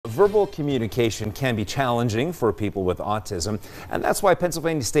Verbal communication can be challenging for people with autism, and that's why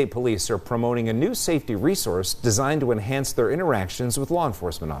Pennsylvania State Police are promoting a new safety resource designed to enhance their interactions with law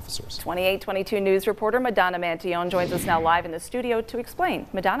enforcement officers. 2822 News reporter Madonna Mantillon joins us now live in the studio to explain.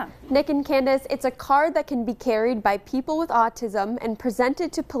 Madonna. Nick and Candace, it's a card that can be carried by people with autism and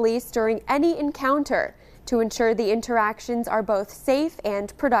presented to police during any encounter to ensure the interactions are both safe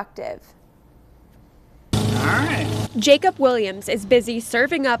and productive. Jacob Williams is busy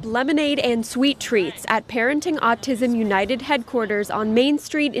serving up lemonade and sweet treats at Parenting Autism United headquarters on Main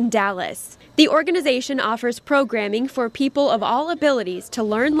Street in Dallas. The organization offers programming for people of all abilities to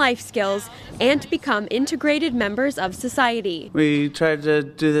learn life skills and become integrated members of society. We try to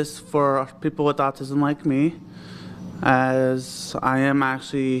do this for people with autism like me, as I am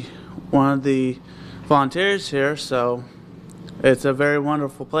actually one of the volunteers here, so it's a very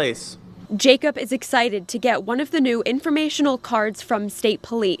wonderful place. Jacob is excited to get one of the new informational cards from State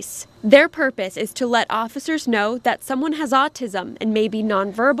Police. Their purpose is to let officers know that someone has autism and may be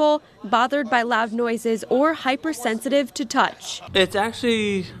nonverbal, bothered by loud noises, or hypersensitive to touch. It's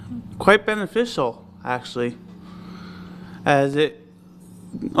actually quite beneficial, actually, as it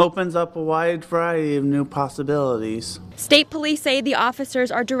opens up a wide variety of new possibilities. State Police say the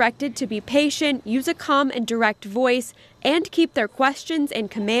officers are directed to be patient, use a calm and direct voice, and keep their questions and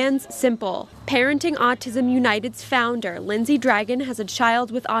commands simple. Parenting Autism United's founder, Lindsay Dragon, has a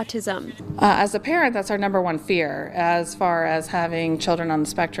child with autism. As a parent, that's our number one fear as far as having children on the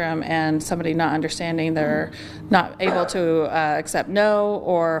spectrum and somebody not understanding, they're not able to accept no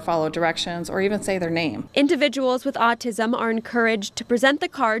or follow directions or even say their name. Individuals with autism are encouraged to present the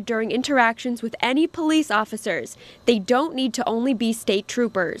card during interactions with any police officers. They don't need to only be state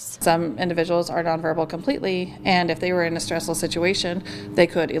troopers. Some individuals are nonverbal completely, and if they were in a stressful situation, they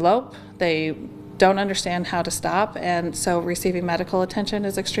could elope. They don't understand how to stop, and so receiving medical attention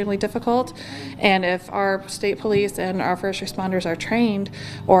is extremely difficult. And if our state police and our first responders are trained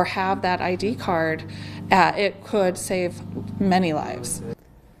or have that ID card, it could save many lives.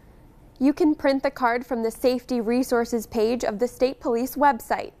 You can print the card from the Safety Resources page of the State Police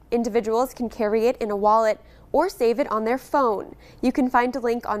website. Individuals can carry it in a wallet or save it on their phone. You can find a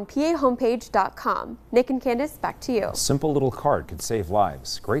link on PAHomepage.com. Nick and Candace, back to you. A simple little card could save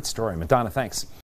lives. Great story. Madonna, thanks.